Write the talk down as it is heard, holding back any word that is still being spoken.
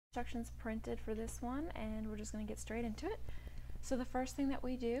Instructions printed for this one, and we're just going to get straight into it. So the first thing that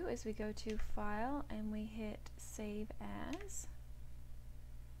we do is we go to File and we hit Save As,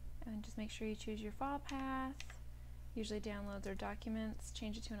 and just make sure you choose your file path, usually downloads or documents,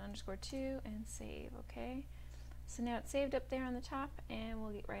 change it to an _2 and save. Okay, so now it's saved up there on the top, and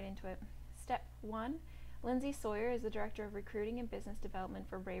we'll get right into it. Step 1. Lindsay Sawyer is the Director of Recruiting and Business Development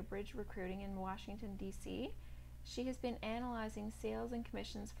for Braybridge Recruiting in Washington, D.C. She has been analyzing sales and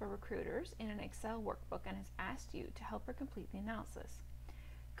commissions for recruiters in an Excel workbook and has asked you to help her complete the analysis.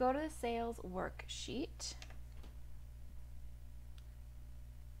 Go to the sales worksheet.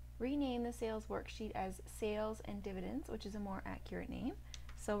 Rename the sales worksheet as Sales and Dividends, which is a more accurate name.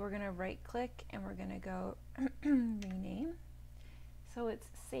 So we're going to right click and we're going to go rename. So it's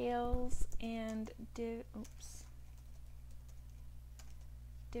Sales and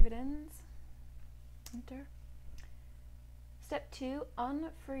Dividends. Enter. Step 2,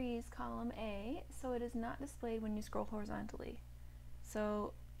 unfreeze column A so it is not displayed when you scroll horizontally.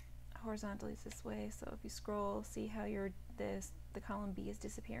 So horizontally is this way, so if you scroll, see how the column B is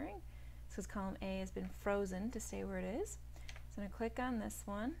disappearing? So column A has been frozen to stay where it is. So I'm going to click on this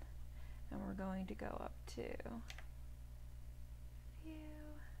one, and we're going to go up to View,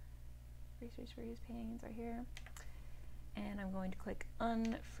 Freeze Panes right here, and I'm going to click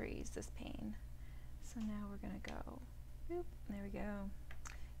unfreeze this pane. So now we're going to go, boop, there we go.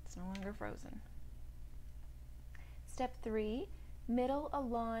 It's no longer frozen. Step 3, middle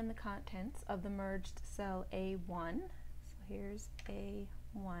align the contents of the merged cell A1. So here's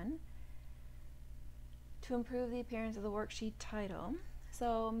A1 to improve the appearance of the worksheet title.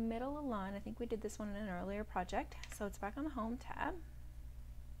 So middle align, I think we did this one in an earlier project. So it's back on the Home tab.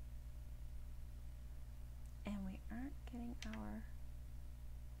 And we aren't getting our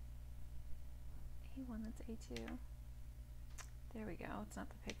A1, that's A2. There we go, it's not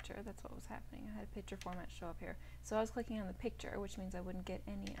the picture, that's what was happening. I had a picture format show up here. So I was clicking on the picture, which means I wouldn't get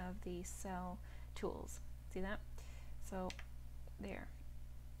any of the cell tools. See that? So there.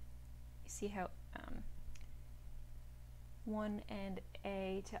 You see how 1 and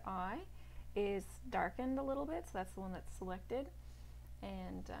A to I is darkened a little bit, so that's the one that's selected.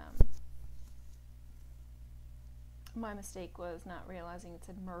 And my mistake was not realizing it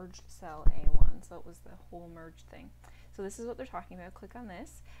said merged cell A1, so it was the whole merged thing. So this is what they're talking about. Click on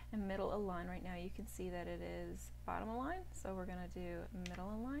this, and middle align right now you can see that it is bottom align, so we're going to do middle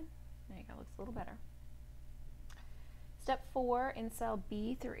align. There you go, looks a little better. Step 4, in cell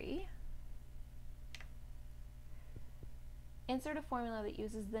B3, insert a formula that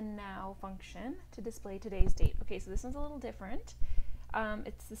uses the now function to display today's date. Okay, so this one's a little different.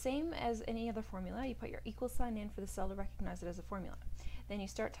 It's the same as any other formula. You put your equal sign in for the cell to recognize it as a formula. Then you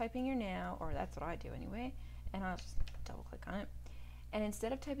start typing your now, or that's what I do anyway, and I'll just double click on it. And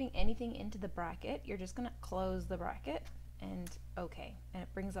instead of typing anything into the bracket, you're just going to close the bracket and OK. And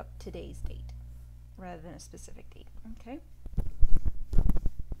it brings up today's date rather than a specific date. Okay.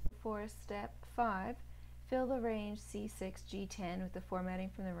 For step 5, fill the range C6, G10 with the formatting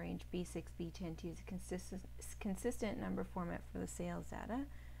from the range B6, B10 to use a consistent number format for the sales data.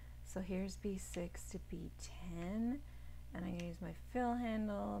 So here's B6 to B10, and I'm going to use my fill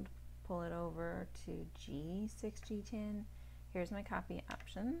handle to pull it over to G6, G10. Here's my copy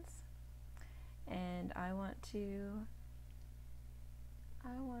options, and I want to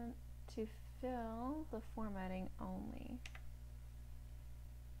fill the formatting only,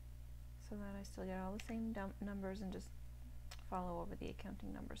 so that I still get all the same numbers and just follow over the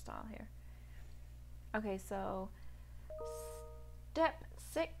accounting number style here. Okay, so step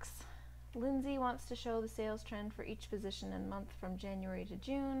 6, Lindsay wants to show the sales trend for each position and month from January to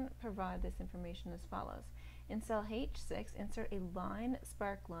June. Provide this information as follows. In cell H6, insert a line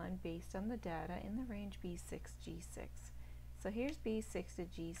spark line based on the data in the range B6, G6. So here's B6 to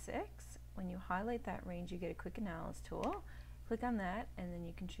G6. When you highlight that range, you get a quick analysis tool. Click on that, and then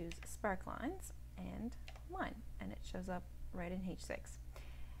you can choose spark lines and line, and it shows up right in H6.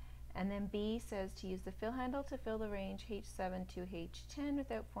 And then B says to use the fill handle to fill the range H7 to H10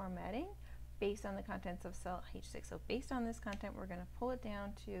 without formatting based on the contents of cell H6. So based on this content, we're going to pull it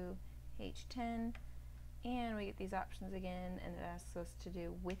down to H10, and we get these options again, and it asks us to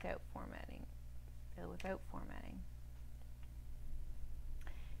do without formatting. Fill without formatting.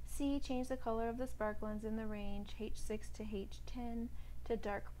 C, change the color of the spark lines in the range H6 to H10 to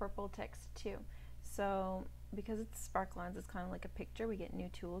dark purple text 2. So because it's spark lines, it's kind of like a picture. We get new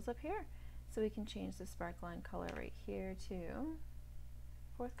tools up here. So we can change the spark line color right here to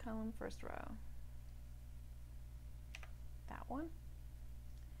 4th column, 1st row. That one.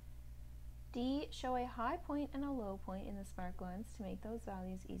 D, show a high point and a low point in the sparklines to make those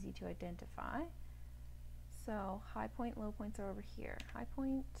values easy to identify. So high point, low points are over here. High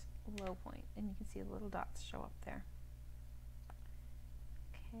point, low point, and you can see the little dots show up there.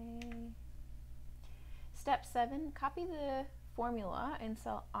 Okay. Step 7, copy the formula in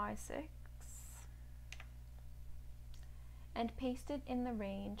cell I6 and paste it in the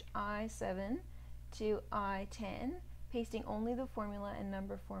range I7 to I10, pasting only the formula and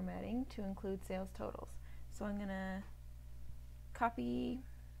number formatting to include sales totals. So I'm going to copy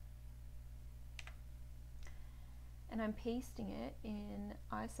and I'm pasting it in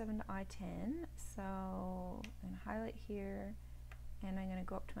I7 to I10. So I'm going to highlight here and I'm going to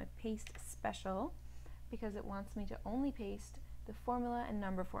go up to my paste special because it wants me to only paste the formula and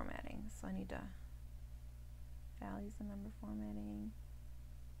number formatting. So I need to values and number formatting.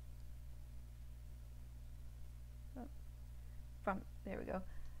 There we go,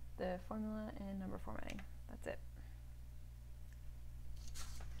 the formula and number formatting. That's it.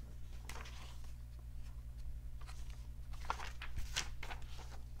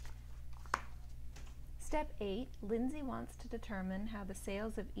 Step 8, Lindsay wants to determine how the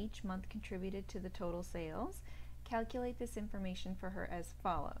sales of each month contributed to the total sales. Calculate this information for her as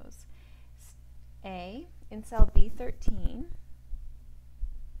follows. A, in cell B13,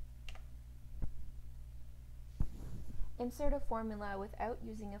 insert a formula without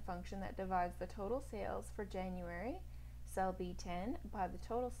using a function that divides the total sales for January, cell B10, by the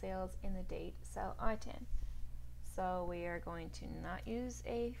total sales in the date, cell I10. So we are going to not use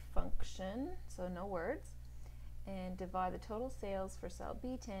a function, so no words, and divide the total sales for cell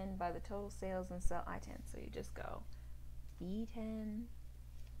B10 by the total sales in cell I10. So you just go B10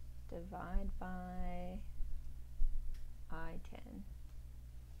 divide by I10.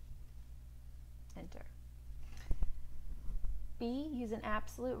 Enter. B, use an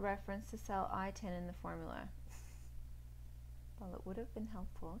absolute reference to cell I10 in the formula. Well, it would have been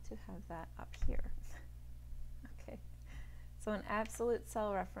helpful to have that up here. Okay, so an absolute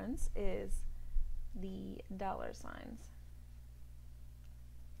cell reference is the dollar signs.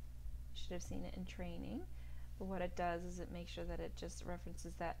 You should have seen it in training, but what it does is it makes sure that it just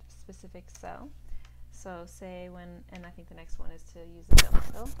references that specific cell. So say when, and I think the next one is to use the fill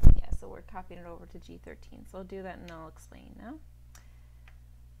handle. Yeah, so we're copying it over to G13. So I'll do that and I'll explain now.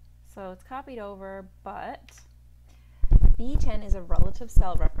 So it's copied over, but B10 is a relative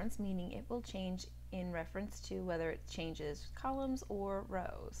cell reference, meaning it will change in reference to whether it changes columns or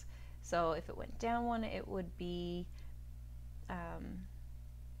rows. So if it went down one, it would be,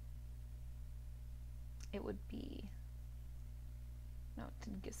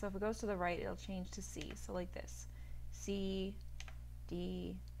 so if it goes to the right, it'll change to C. So like this, C,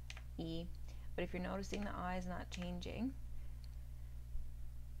 D, E. But if you're noticing the I is not changing,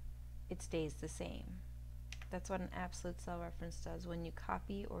 it stays the same. That's what an absolute cell reference does. When you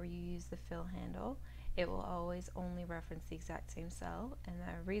copy or you use the fill handle, it will always only reference the exact same cell. And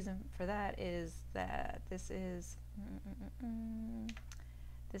the reason for that is that this is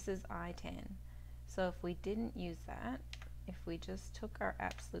I10. So if we didn't use that, if we just took our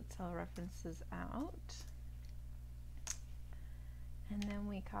absolute cell references out and then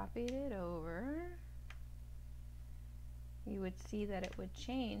we copied it over, you would see that it would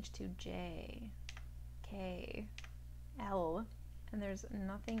change to J, K, L, and there's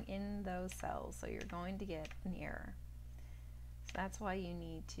nothing in those cells, so you're going to get an error. So that's why you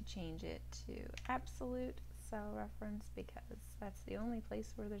need to change it to absolute cell reference, because that's the only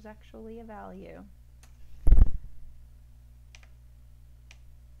place where there's actually a value.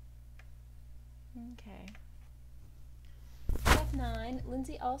 Okay. Step 9,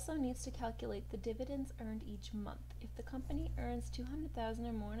 Lindsay also needs to calculate the dividends earned each month. If the company earns $200,000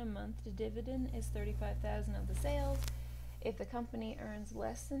 or more in a month, the dividend is $35,000 of the sales. If the company earns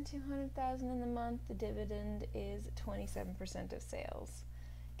less than $200,000 in the month, the dividend is 27% of sales.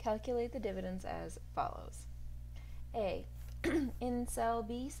 Calculate the dividends as follows. A, in cell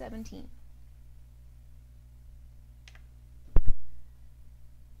B17,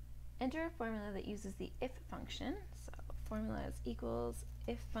 enter a formula that uses the if function. So formula is equals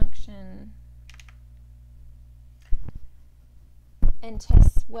if function, and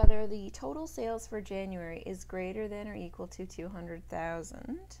tests whether the total sales for January is greater than or equal to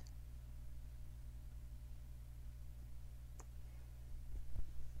 200,000.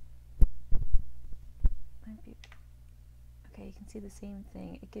 Okay, you can see the same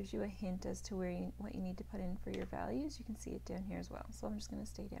thing. It gives you a hint as to what you need to put in for your values. You can see it down here as well. So I'm just going to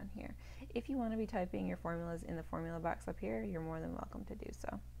stay down here. If you want to be typing your formulas in the formula box up here, you're more than welcome to do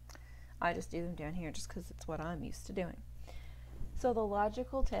so. I just do them down here just because it's what I'm used to doing. So the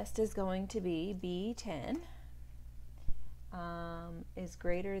logical test is going to be B10 is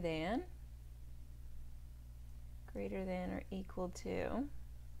greater than or equal to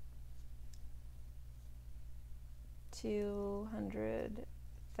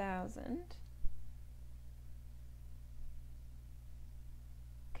 200,000.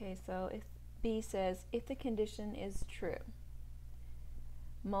 Okay, so if B says if the condition is true,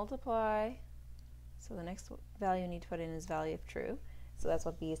 multiply, so the next value you need to put in is value if true. So that's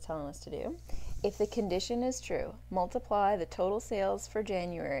what B is telling us to do. If the condition is true, multiply the total sales for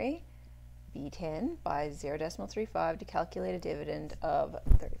January, B10, by 0.35 to calculate a dividend of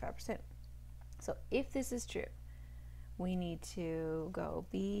 35%. So if this is true, we need to go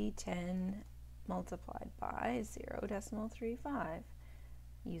B10 multiplied by 0.35.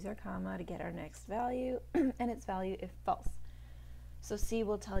 Use our comma to get our next value, and its value if false. So C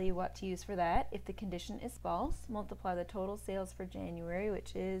will tell you what to use for that. If the condition is false, multiply the total sales for January,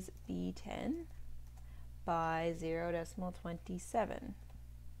 which is B10, by 0.27.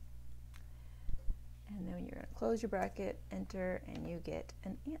 And then you're going to close your bracket, enter, and you get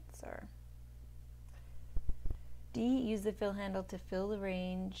an answer. D, use the fill handle to fill the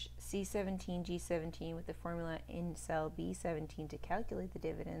range C17, G17 with the formula in cell B17 to calculate the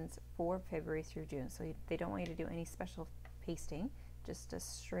dividends for February through June. So they don't want you to do any special pasting, just a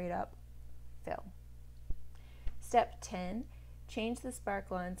straight up fill. Step 10, change the spark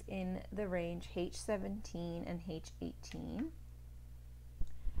lines in the range H17 and H18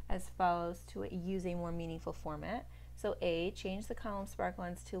 as follows to use a more meaningful format. So A, change the column spark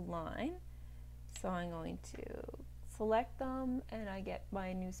lines to line. So I'm going to select them and I get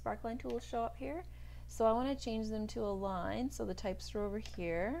my new sparkline tool show up here. So I want to change them to a line, so the types are over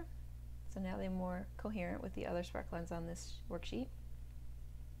here. So now they're more coherent with the other sparklines on this worksheet.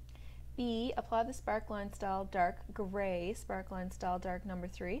 B, apply the sparkline style dark gray, sparkline style dark number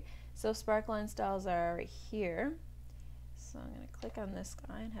 3. So sparkline styles are right here. So I'm going to click on this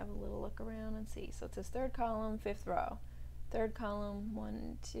guy and have a little look around and see. So it says third column, fifth row. Third column,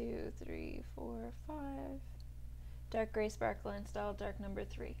 1, 2, 3, 4, 5. Dark gray sparkline style, dark number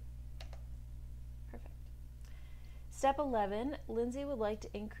 3. Perfect. Step 11, Lindsay would like to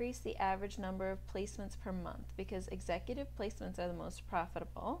increase the average number of placements per month because executive placements are the most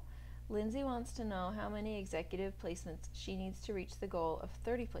profitable. Lindsay wants to know how many executive placements she needs to reach the goal of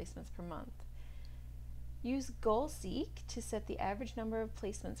 30 placements per month. Use goal seek to set the average number of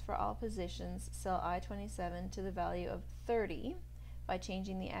placements for all positions, cell I-27, to the value of 30 by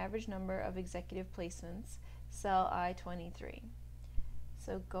changing the average number of executive placements, cell I-23.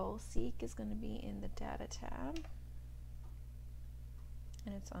 So goal seek is going to be in the data tab,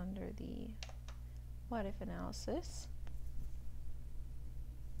 and it's under the what if analysis.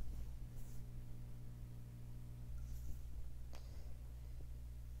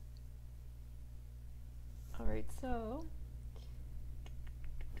 Alright, so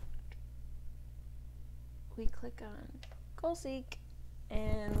we click on goal seek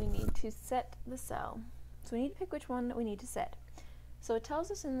and we need to set the cell. So we need to pick which one we need to set. So it tells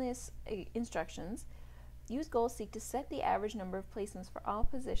us in this instructions, use goal seek to set the average number of placements for all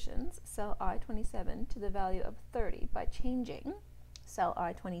positions, cell I-27, to the value of 30 by changing cell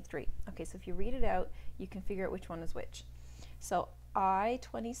I-23. Okay, so if you read it out, you can figure out which one is which. So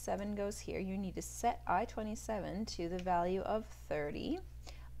I-27 goes here. You need to set I-27 to the value of 30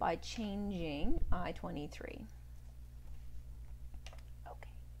 by changing I-23. Okay.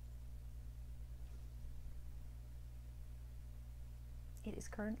 It is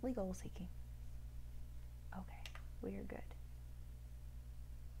currently goal seeking. Okay, we are good.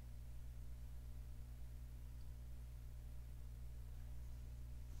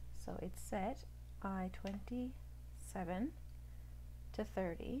 So it's set I-27 to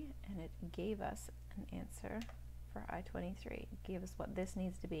 30, and it gave us an answer for I-23. It gave us what this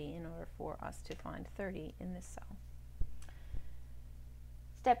needs to be in order for us to find 30 in this cell.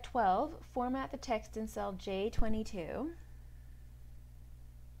 Step 12, format the text in cell J22.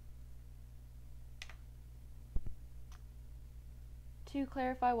 To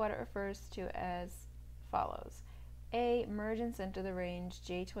clarify what it refers to as follows. A, merge and center the range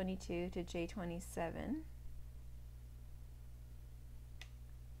J22 to J27.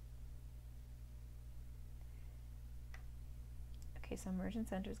 Okay, so merge and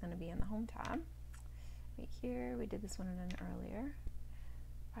center is going to be in the home tab. Right here, we did this one in an earlier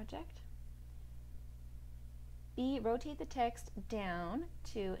project. B, rotate the text down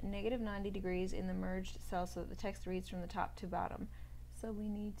to -90 degrees in the merged cell so that the text reads from the top to bottom. So we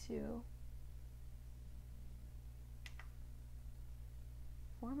need to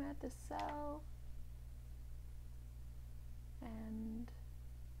format the cell and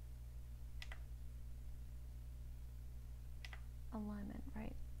alignment,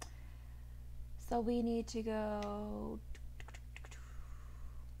 right? So we need to go,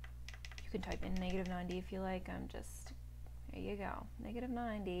 you can type in -90 if you like. I'm just, here you go,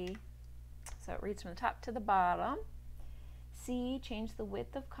 -90. So it reads from the top to the bottom. C, change the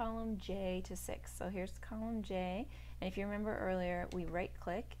width of column J to 6. So here's column J, and if you remember earlier, we right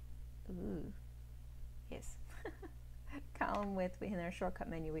click, ooh, yes, column width, in our shortcut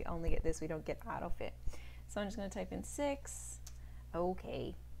menu, we only get this, we don't get auto fit. So I'm just going to type in 6,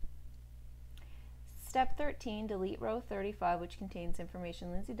 okay. Step 13, delete row 35, which contains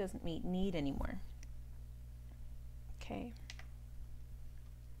information Lindsay doesn't need anymore. Okay.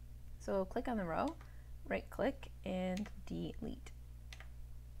 So click on the row, right click, and delete.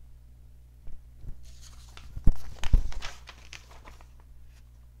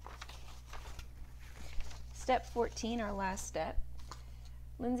 Step 14, our last step.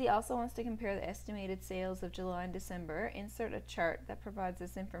 Lindsay also wants to compare the estimated sales of July and December. Insert a chart that provides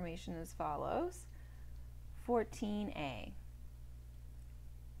this information as follows. 14A.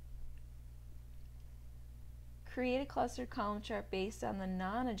 Create a clustered column chart based on the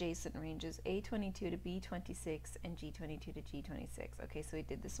non-adjacent ranges A22 to B26 and G22 to G26. Okay, so we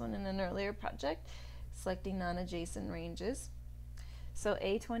did this one in an earlier project, selecting non-adjacent ranges. So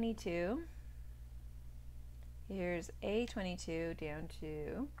A22, here's A22 down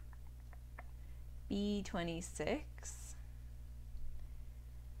to B26.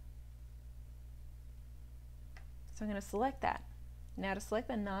 So I'm going to select that. Now to select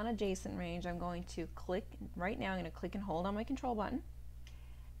the non-adjacent range, I'm going to click, right now I'm going to click and hold on my control button,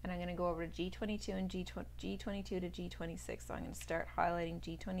 and I'm going to go over to G22 and G22 to G26. So I'm going to start highlighting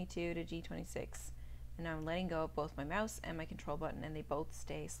G22 to G26, and now I'm letting go of both my mouse and my control button, and they both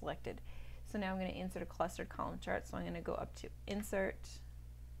stay selected. So now I'm going to insert a clustered column chart, so I'm going to go up to Insert,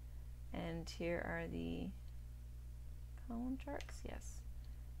 and here are the column charts, yes.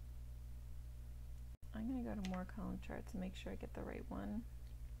 I'm going to go to more column charts and make sure I get the right one.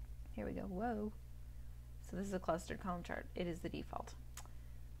 Here we go. Whoa. So this is a clustered column chart. It is the default.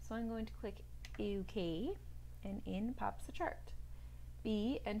 So I'm going to click OK, and in pops the chart.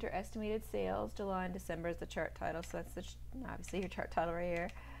 B, enter estimated sales, July and December is the chart title. So that's the obviously your chart title right here.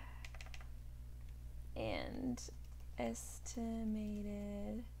 And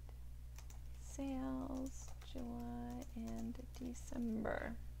estimated sales, July and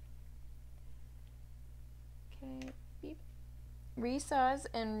December. Okay, beep. Resize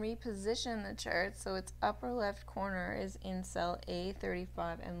and reposition the chart so its upper left corner is in cell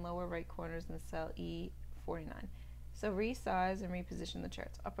A35 and lower right corner is in cell E49. So resize and reposition the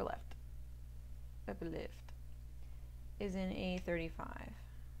charts. Upper left is in A35.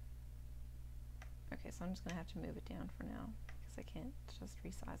 Okay, so I'm just going to have to move it down for now because I can't just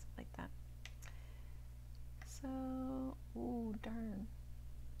resize it like that. So, ooh, darn.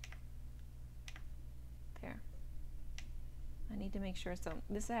 There. I need to make sure, so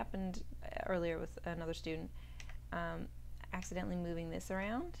this happened earlier with another student, accidentally moving this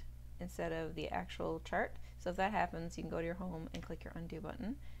around instead of the actual chart. So if that happens, you can go to your home and click your undo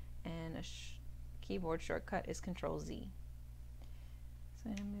button, and a keyboard shortcut is Control-Z. So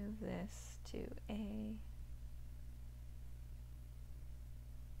I'm going to move this to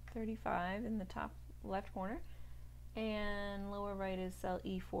A35 in the top left corner, and lower right is cell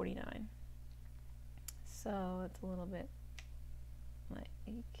E49. So it's a little bit like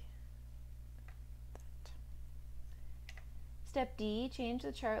that. Step D, change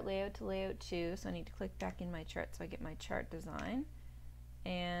the chart layout to layout 2. So I need to click back in my chart so I get my chart design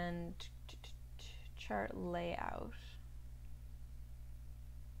and chart layout.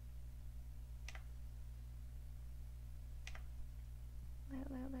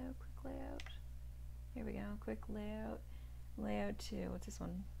 Layout, quick layout. Here we go, quick layout. Layout 2, what's this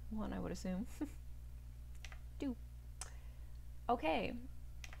one? 1, I would assume. Do. Okay,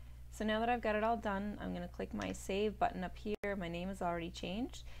 so now that I've got it all done, I'm going to click my Save button up here. My name is already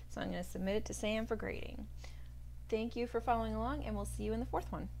changed, so I'm going to submit it to Sam for grading. Thank you for following along, and we'll see you in the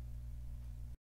fourth one.